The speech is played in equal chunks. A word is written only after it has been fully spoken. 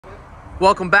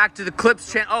Welcome back to the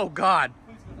Clips channel. Oh God,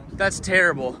 that's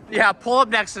terrible. Yeah, pull up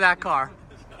next to that car.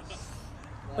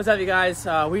 What's up, you guys?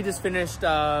 We just finished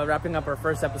wrapping up our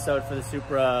first episode for the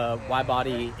Supra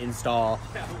Y-body install,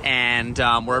 and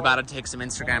we're about to take some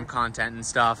Instagram content and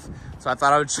stuff. So I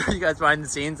thought I would show you guys behind the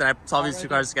scenes, and I saw these two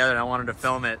cars together and I wanted to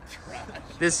film it.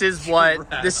 This is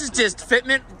just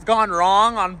fitment gone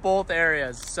wrong on both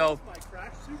areas. So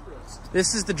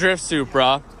this is the drift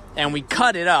Supra, and we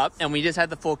cut it up and we just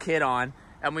had the full kit on,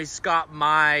 and we got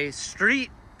my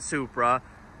street Supra.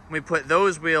 We put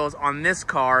those wheels on this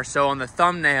car, so on the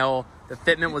thumbnail, the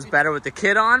fitment was better with the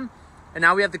kit on, and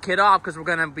now we have the kit off because we're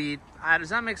gonna be, does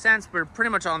that make sense? We're pretty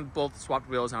much on both swapped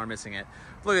wheels and we're missing it.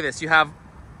 Look at this, you have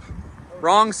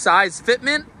wrong size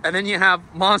fitment, and then you have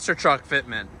monster truck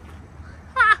fitment.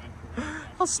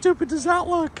 How stupid does that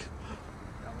look?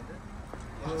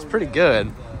 It's pretty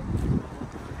good.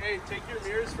 Hey, take your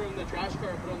mirrors from the trash car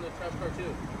and put on the trash car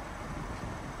too.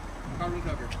 Carbon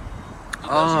cover.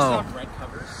 Oh. Red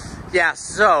cover. Yeah,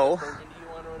 so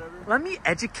let me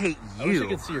educate you. I wish I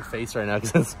could see your face right now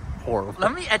because it's horrible.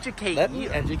 Let me educate Let you.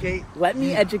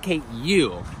 me educate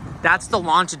you. That's the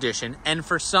launch edition, and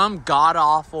for some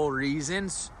god-awful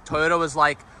reasons, Toyota was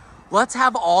like, let's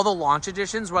have all the launch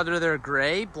editions, whether they're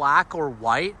gray, black, or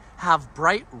white, have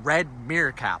bright red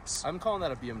mirror caps. I'm calling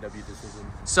that a BMW decision.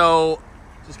 So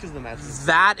just because of the match.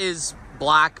 That is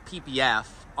black PPF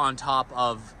on top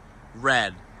of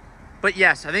red. But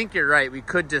yes, I think you're right. We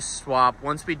could just swap,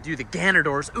 once we do the Gander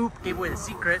doors, oop, gave away the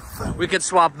secret, we could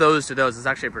swap those to those. It's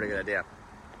actually a pretty good idea.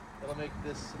 That'll make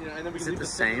this, you know, and then we Is can it leave the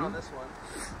the same? on this one.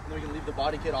 And then we can leave the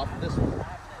body kit off of this one.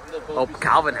 Oh,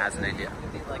 Calvin has an idea.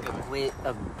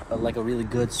 Like a really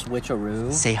good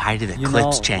switcheroo. Say hi to the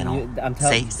Clips channel. That's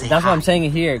what I'm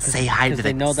saying here. Say hi to the,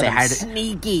 they know that I'm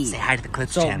sneaky. Say hi to the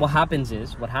Clips so channel. what happens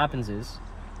is,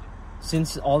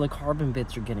 since all the carbon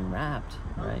bits are getting wrapped,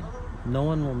 right? No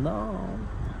one will know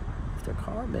if they're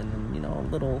carbon, and you know, a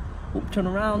little turn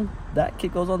around, that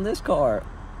kit goes on this car.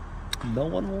 No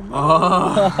one will know.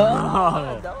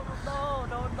 Oh.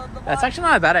 No. That's actually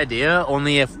not a bad idea.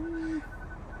 Only if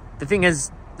the thing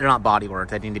is, they're not body work.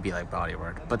 They need to be like body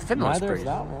work. But the fitment was pretty.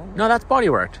 That one. No, that's body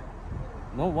worked.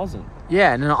 No, it wasn't.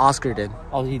 Yeah, no, Oscar did.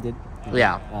 Oh, he did.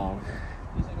 Yeah. Oh.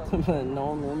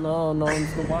 no,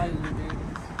 it's the white.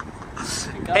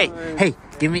 Hey,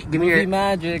 give me your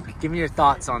magic. Give me your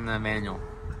thoughts on the manual.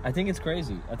 I think it's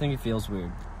crazy. I think it feels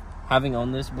weird. Having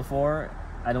owned this before,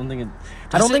 I don't think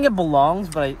it belongs,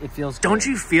 but it feels good. Don't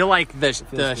you feel like the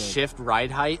good. shift ride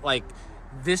height, like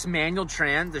this manual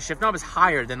trans, the shift knob is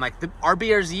higher than like the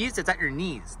RBRZs, it's at your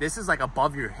knees. This is like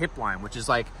above your hip line, which is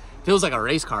like, feels like a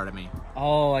race car to me.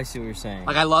 Oh, I see what you're saying.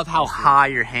 Like, I love how high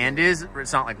your hand is.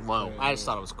 It's not like low. I just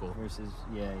thought it was cool. Versus,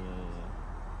 yeah.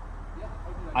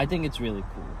 I think it's really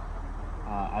cool.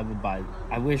 I would buy.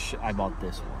 I wish I bought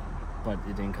this one, but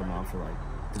it didn't come out for like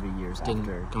 3 years after.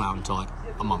 Didn't come out until like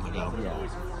a month ago. Yeah,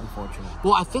 unfortunately.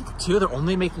 Well, I think too they're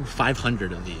only making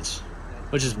 500 of these,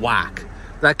 which is whack.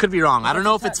 That could be wrong. I don't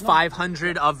know if it's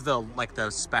 500 of the like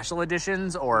the special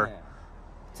editions or.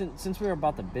 Yeah. Since we're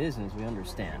about the business, we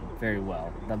understand very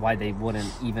well that why they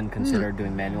wouldn't even consider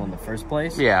doing manual in the first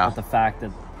place. Yeah. But the fact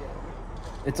that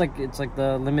it's like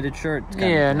the limited shirt.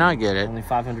 Yeah, no, I get it. Only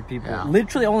 500 people. Yeah.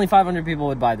 Literally, only 500 people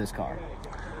would buy this car.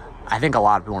 I think a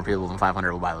lot more people than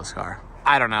 500 will buy this car.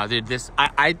 I don't know, dude. This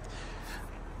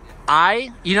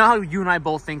you know how you and I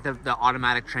both think that the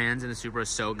automatic trans in the Supra is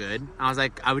so good? I was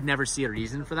like, I would never see a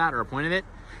reason for that or a point of it.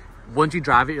 Once you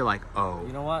drive it, you're like, oh.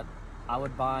 You know what? I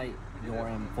would buy your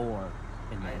M4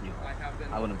 in manual.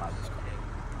 I wouldn't buy this car.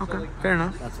 Okay, fair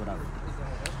enough. That's what I would do.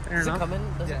 Fair Does enough. it come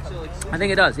in? Does it come in? I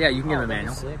think it does. Yeah, you can get a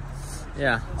manual.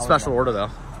 Yeah, special order though.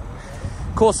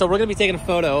 Cool. So we're gonna be taking a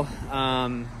photo.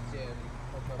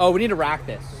 Oh, we need to rack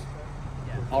this.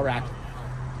 I'll rack it.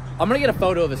 I'm gonna get a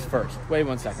photo of this first. Wait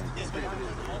 1 second.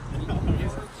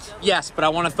 Yes, but I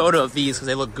want a photo of these because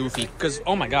they look goofy. Because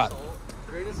oh my god.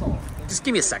 Just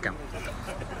give me a second.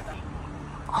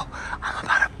 Oh,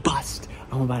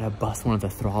 I'm about to bust one of the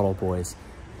throttle boys.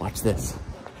 Watch this.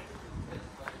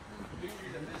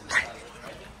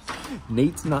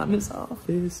 Nate's not in his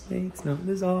office.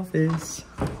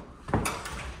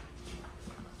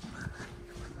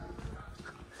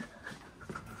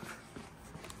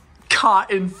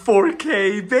 Caught in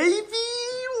 4K, baby.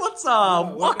 What's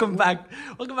up? Welcome back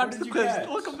to the Clips.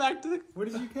 Welcome back to the. What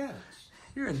did you catch?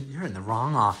 You're in the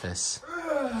wrong office.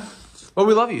 Well,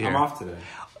 we love you here. I'm off today.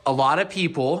 A lot of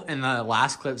people in the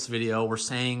last Clips video were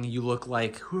saying you look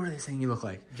like. Who are they saying you look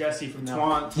like? Jesse from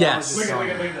Twan. Yes. Look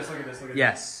at this.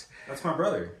 Yes. That's my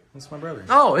brother.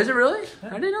 Oh, is it really? I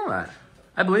didn't know that.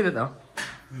 I believe it though.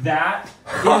 That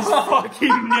is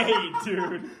fucking Nate,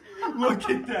 dude. Look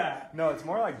at that. No, it's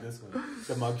more like this one.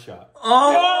 The mugshot.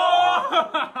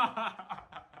 Oh!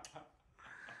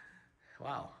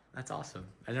 Wow, that's awesome.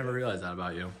 I never realized that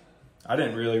about you. I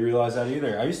didn't really realize that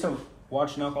either. I used to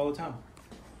watch Nelk all the time.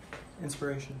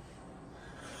 Inspiration.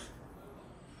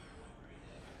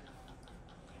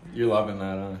 You're loving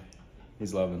that, huh?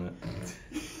 He's loving it.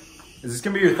 Is this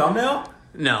gonna be your thumbnail?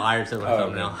 No, I already took my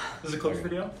thumbnail. Okay. This is a clips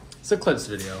video? It's a Clips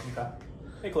video. Okay.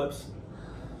 Hey, Clips.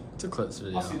 It's a Clips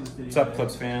video. I'll see this video. What's up,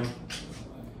 Clips fam?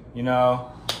 You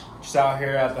know, just out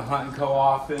here at the Hunt & Co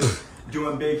office,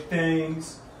 doing big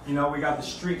things. You know, we got the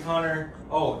Street Hunter.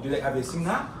 Oh, have they seen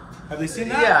that? Have they seen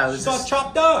that? Yeah, it was She's all just-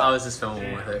 chopped up. I was just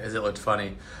filming with it because it looked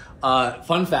funny.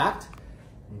 Fun fact,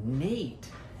 Nate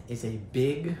is a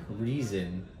big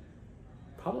reason,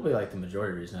 probably like the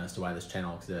majority reason as to why this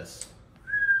channel exists.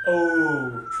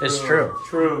 Oh, true. It's true.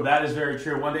 True. That is very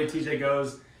true. One day TJ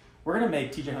goes, we're gonna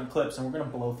make TJ Hunt clips and we're gonna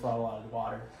blow throttle out of the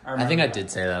water. I think I did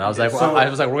say that. I was like, So,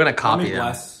 we're gonna copy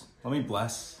them. Let me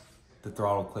bless the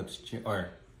Throttle Clips. Or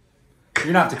you're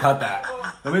gonna have to cut that.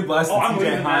 Let me bless the I'm TJ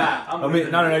leaving that. Hunt. I'm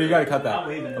leaving No, you gotta that. cut that. I'm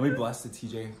leaving Let me bless the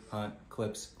TJ Hunt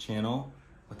Clips channel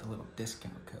with a little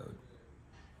discount code.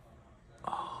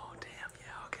 Oh damn,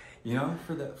 yeah, okay. You know,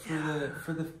 for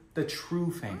the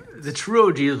true fans. The true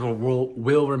OGs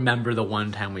will remember the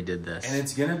one time we did this. And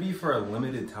it's gonna be for a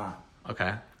limited time.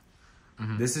 Okay.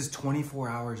 This is 24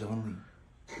 hours only.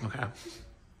 Okay.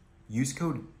 Use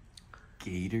code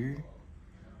Gator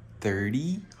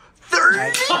 30. 30?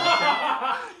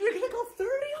 You're gonna go 30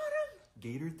 on him?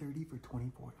 Gator 30 for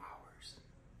 24 hours.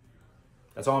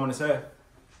 That's all I'm gonna say.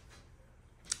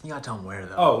 You gotta tell him where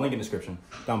though. Oh, link in description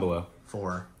down below.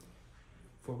 For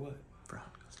what? for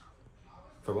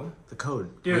For what? the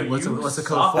code. Dude, what's you the suck.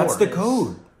 code for? That's the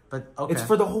code. But okay. It's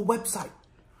for the whole website.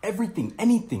 Everything,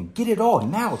 anything. Get it all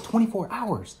now. 24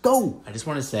 hours. Go. I just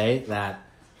want to say that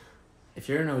if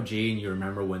you're an OG and you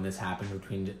remember when this happened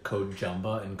between code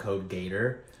Jumba and code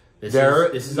Gator, this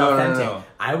is no, authentic. no.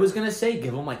 I was gonna say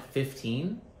give him like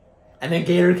 15, and then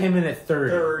Gator came in at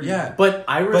 30. Yeah. But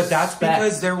I respect. But that's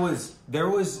because there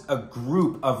was a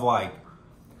group of like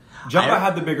Jumba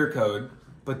had the bigger code,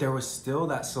 but there was still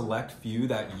that select few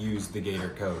that used the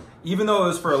Gator code, even though it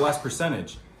was for a less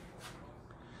percentage.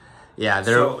 Yeah,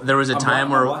 So, there was a I'm time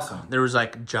where blessing. there was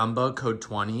like Jumbo code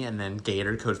 20 and then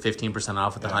Gator code 15%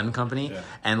 off with the Hunt Company. Yeah.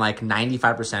 And like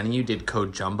 95% of you did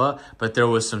code Jumba, but there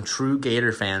was some true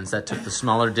Gator fans that took the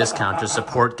smaller discount to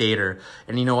support Gator.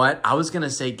 And you know what? I was going to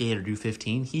say Gator do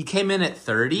 15. He came in at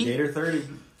 30 Gator 30.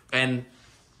 and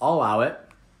I'll allow it.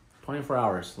 24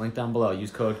 hours. Link down below.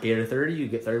 Use code Gator 30. You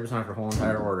get 30% off your whole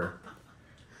entire order.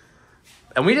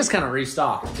 And we just kind of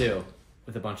restocked too.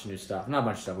 With a bunch of new stuff. Not a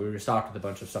bunch of stuff. We were restocked with a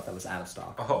bunch of stuff that was out of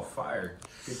stock. Oh, fire.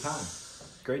 Good time.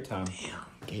 Great time. Damn.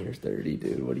 Gator 30,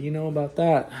 dude. What do you know about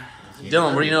that?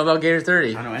 Dylan, what do you know about Gator 30?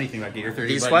 I don't know anything about Gator 30.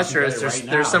 These but you can sweatshirts, get it right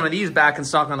there's now. some of these back in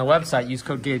stock on the website. Use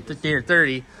code Gator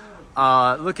 30.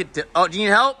 Look at the, oh, do you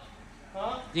need help?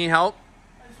 Huh? Do you need help?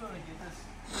 I just want to get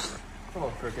this. It's a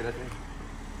little crooked, I think.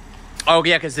 Oh,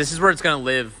 yeah, because this is where it's going to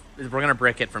live. We're going to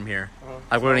brick it from here.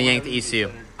 Like, we're going to yank the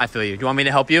ECU. I feel you. Do you want me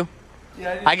to help you?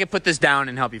 Yeah, I can put this down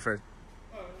and help you first.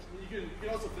 You can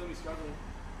also film me struggling.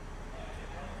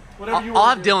 whatever you I'll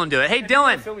want have to do. Dylan do it. Hey, If you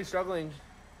want to Dylan. film me struggling.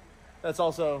 That's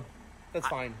also, that's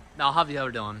fine. No, I'll have the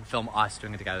other Dylan film us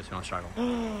doing it together so we don't struggle.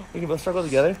 We can both struggle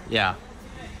together. Yeah.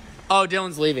 Oh,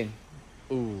 Dylan's leaving.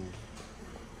 Ooh.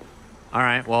 All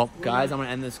right. Well, guys, I'm going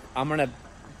to end this.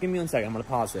 Give me 1 second. I'm going to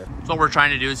pause it. So what we're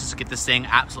trying to do is just get this thing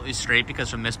absolutely straight because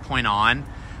from this point on,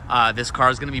 this car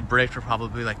is going to be bricked for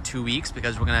probably like 2 weeks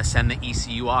because we're going to send the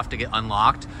ECU off to get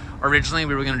unlocked. Originally,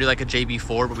 we were going to do like a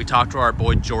JB4, but we talked to our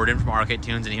boy Jordan from Arcade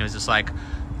Tunes, and he was just like,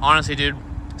 honestly, dude,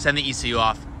 send the ECU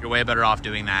off. You're way better off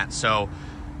doing that. So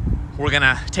we're going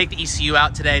to take the ECU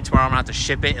out today. Tomorrow, I'm going to have to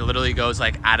ship it. It literally goes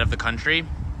like out of the country,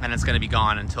 and it's going to be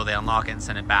gone until they unlock it and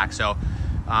send it back. So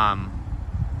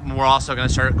we're also going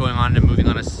to start going on to moving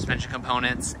on to suspension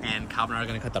components, and Calvin and I are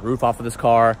going to cut the roof off of this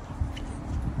car.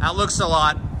 That looks a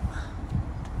lot.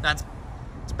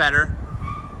 It's better.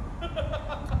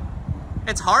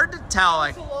 It's hard to tell,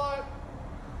 like,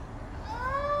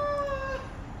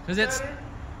 because it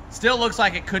still looks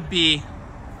like it could be,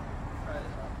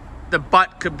 the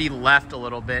butt could be left a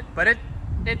little bit, but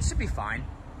it should be fine.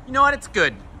 You know what? It's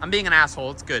good. I'm being an asshole.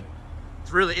 It's good.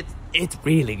 It's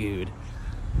really good.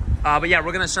 But yeah,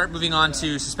 we're going to start moving on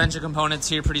to suspension components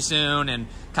here pretty soon, and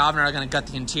Calvin and I are going to gut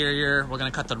the interior. We're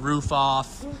going to cut the roof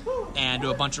off and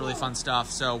do a bunch of really fun stuff.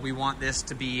 So we want this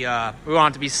to be, we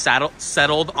want it to be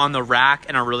settled on the rack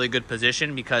in a really good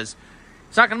position because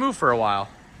it's not going to move for a while.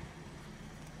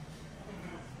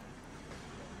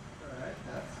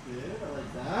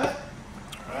 that.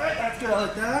 Alright, that's good. I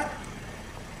like that.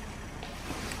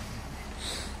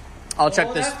 I'll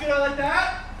check this. That's good. I like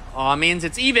that. Oh, it means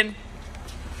it's even.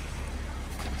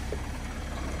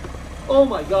 Oh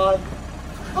my god.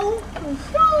 Oh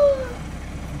my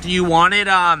god. Do you want it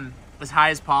as high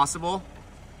as possible?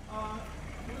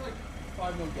 Maybe like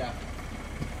 5 mil gap.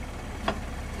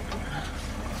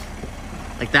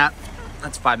 Like that?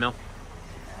 That's 5 mil.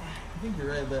 I think you're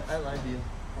right, but I lied to you.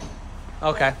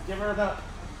 Okay. Give her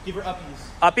uppies.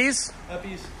 Uppies?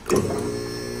 Uppies.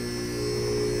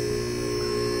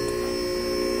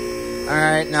 All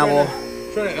right, now we'll.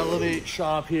 Trying to elevate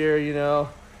shop here, you know,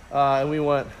 and we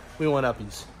want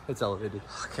uppies. It's elevated.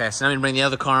 Okay, so now we bring the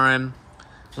other car in.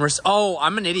 Oh,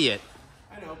 I'm an idiot.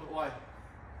 I know, but why?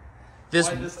 This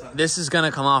Why this time? this is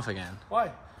gonna come off again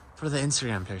Why? for the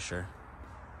Instagram picture.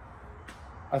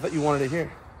 I thought you wanted it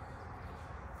here.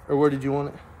 Or where did you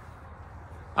want it?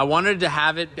 I wanted to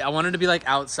have it. I wanted to be like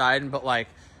outside, but like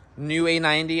new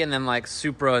A90 and then like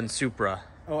Supra and Supra.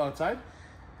 Oh, outside?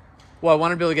 Well, I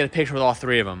wanted to be able to get a picture with all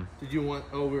three of them. Did you want?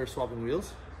 Oh, we were swapping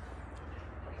wheels.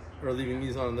 Or leaving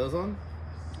these on and those on.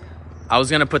 I was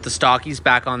gonna put the stockies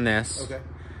back on this. Okay.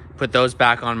 Put those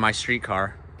back on my street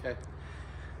car. Okay.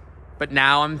 But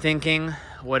now I'm thinking,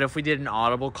 what if we did an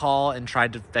audible call and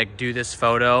tried to like do this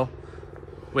photo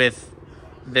with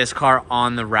this car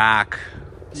on the rack,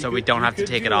 so we don't have to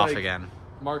take it off again.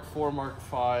 Mark 4, Mark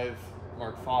 5,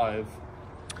 Mark 5.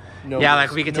 No Yeah, wheels-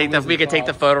 like we could no take the wheels we at could take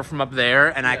the top. photo from up there,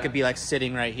 and I Yeah. could be like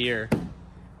sitting right here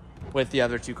with the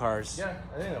other two cars. Yeah,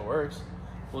 I think that works.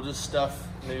 We'll just stuff.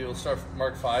 Maybe we'll start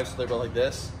Mark 5, so they go like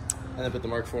this, and then put the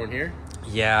Mark 4 in here.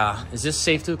 Yeah. Is this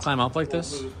safe to climb up like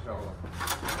this?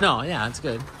 No. Yeah, it's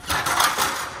good.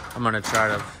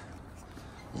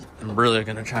 I'm really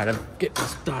gonna try to get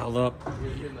this dialed up.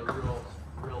 You're getting the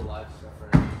real live stuff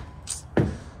right now.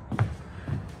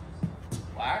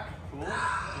 Black, cool,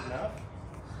 good enough.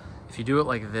 If you do it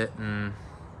like that,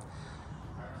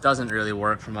 doesn't really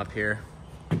work from up here.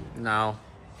 No.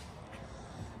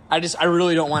 I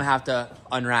really don't want to have to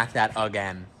unrack that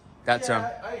again. That's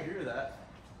I agree with that.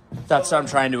 that's what I'm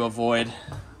trying to avoid.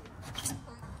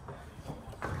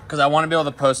 Because I want to be able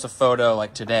to post a photo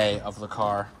like today of the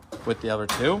car with the other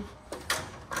two.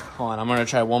 Hold on, I'm gonna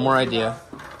try one more idea.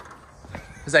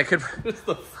 Because I could It's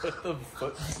the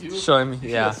foot view. show me, You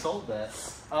yeah. should have sold that.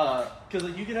 Because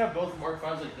like, you can have both Mark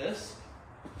 5s like this,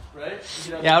 right? You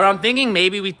could have Yeah, but I'm thinking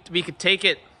maybe we could take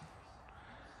it.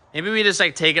 Maybe we just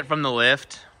like take it from the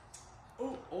lift.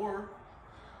 Oh, or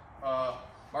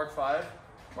Mark 5,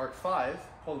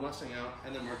 pull the Mustang out,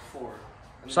 and then Mark 4.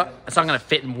 And then It's not gonna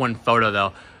fit in one photo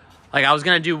though. Like I was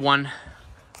gonna do one.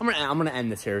 I'm gonna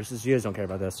end this here since you guys don't care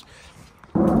about this.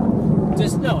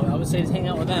 Just no, I would say just hang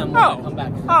out with them when Oh. I come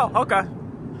back. Oh, okay.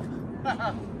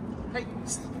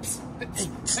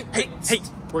 hey, Hey,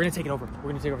 we're gonna take it over.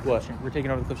 We're gonna take over the cliff shop. We're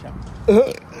taking over the cliff shop.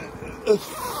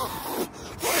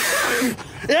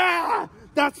 yeah,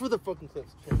 that's for the fucking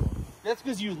clips. That's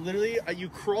because you literally you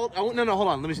crawled. Oh no, hold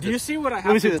on. Let me see. Do you this. see what I Let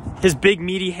me have see to? this. His big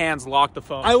meaty hands locked the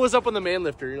phone. I was up on the man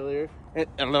lifter earlier, and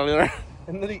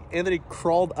then he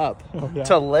crawled up yeah.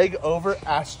 to leg over,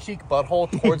 ass cheek,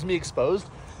 butthole towards me, exposed.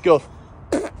 Go.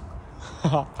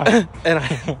 And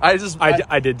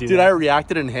I did do dude, that. I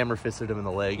reacted and hammer fisted him in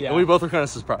the leg. Yeah. And we both were kind of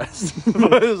surprised.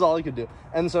 But it was all he could do.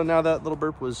 And so now that little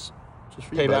burp was just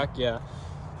for you, Payback, bud. yeah.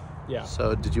 Yeah.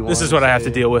 So did you want This is what I have to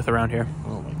deal with around here.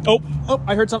 Oh my God. Oh,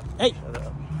 I heard something. Hey,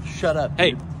 Shut up.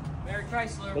 hey, Dude. Mary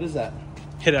Chrysler. What is that?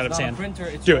 hit it out of It's his not a hand. printer,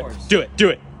 it's Do yours. it. Do it. Do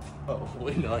it. Oh,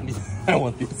 wait, no, I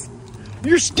want these.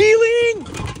 You're stealing!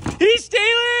 He's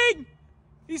stealing!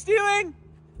 He's stealing!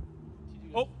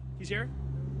 Oh, he's here.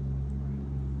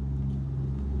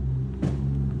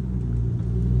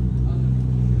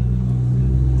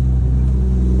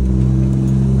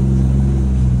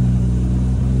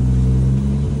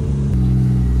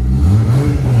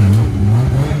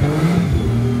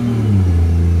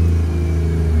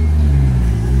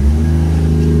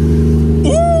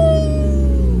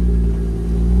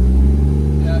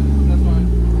 Yeah, that's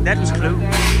fine. That was close.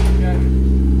 Okay.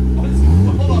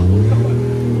 Hold on.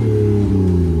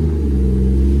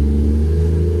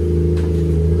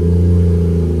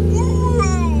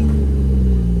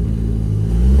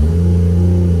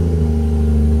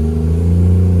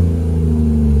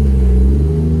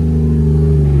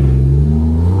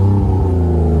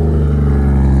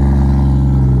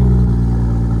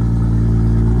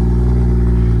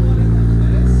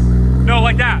 No,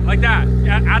 like that. Like that.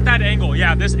 At that angle.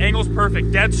 Yeah, this angle's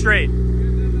perfect. Dead straight.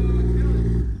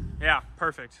 Yeah,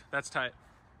 perfect. That's tight.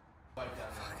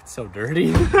 It's so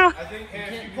dirty. I think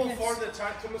if you pull forward the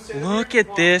time, Look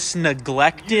at this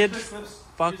neglected. Use the clips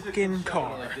fucking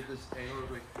car. Like, get this angle real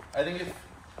quick. I think if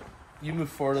you move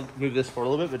this forward a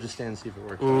little bit, but just stand and see if it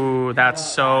works. Ooh, that's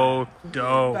so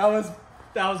dope.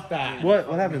 That was bad. What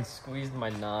happened? Squeezed my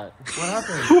knot. What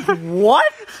happened?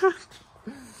 What?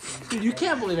 Dude, you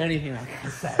can't believe anything that guy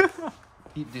said.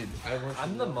 Dude,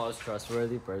 I'm the most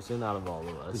trustworthy person out of all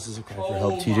of us. this is a cry for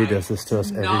help. TJ does this to us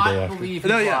Not believe he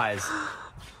No, yeah. lies.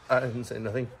 I didn't say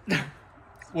nothing.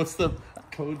 What's the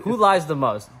code? Who lies the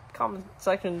most? Comment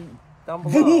section down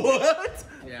below. What?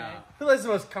 Yeah. Who lies the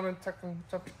most? Comment.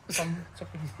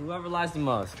 Whoever lies the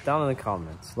most, down in the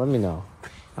comments. Let me know.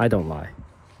 I don't lie.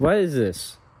 What is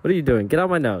this? What are you doing? Get out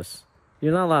my nose.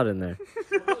 You're not allowed in there.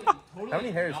 How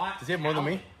many hairs? Does he have more than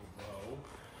me?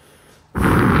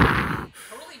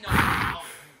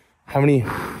 How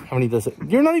many does it?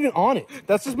 You're not even on it.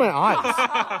 That's just my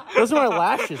eyes. Those are my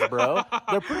lashes, bro.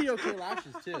 They're pretty okay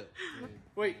lashes, too.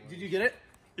 Wait, did you get it?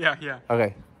 Yeah.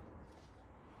 Okay.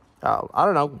 I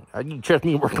don't know. I need to trust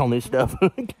me to work on this stuff.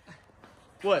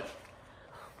 What?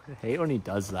 I hate when he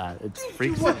does that. It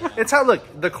freaks me out. It's how, look,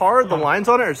 the car, the lines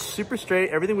on it are super straight.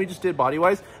 Everything we just did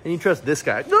body-wise, and you trust this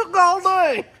guy. Look all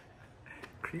day.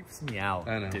 Creeps me out,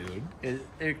 I know. dude.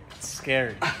 It's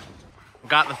scary.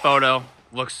 Got the photo.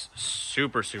 Looks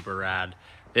super, super rad.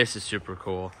 This is super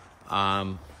cool.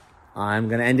 I'm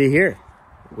gonna end it here.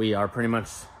 We are pretty much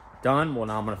done. Well,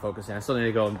 now I'm gonna focus in. I still need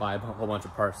to go and buy a whole bunch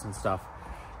of parts and stuff.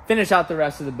 Finish out the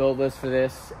rest of the build list for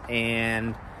this,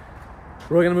 and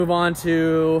we're gonna move on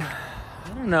to, I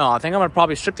don't know, I think I'm gonna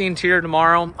probably strip the interior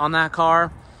tomorrow on that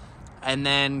car, and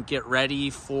then get ready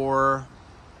for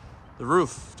the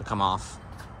roof to come off.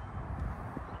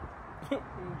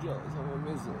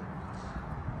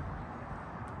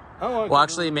 Well,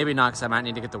 actually, maybe not, because I might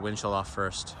need to get the windshield off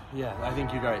first. Yeah, I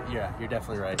think you're right. Yeah, you're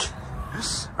definitely right.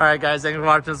 All right, guys, thanks for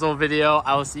watching this little video.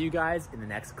 I will see you guys in the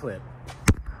next clip.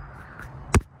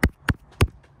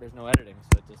 There's no editing,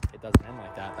 so it doesn't end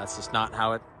like that. That's just not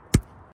how it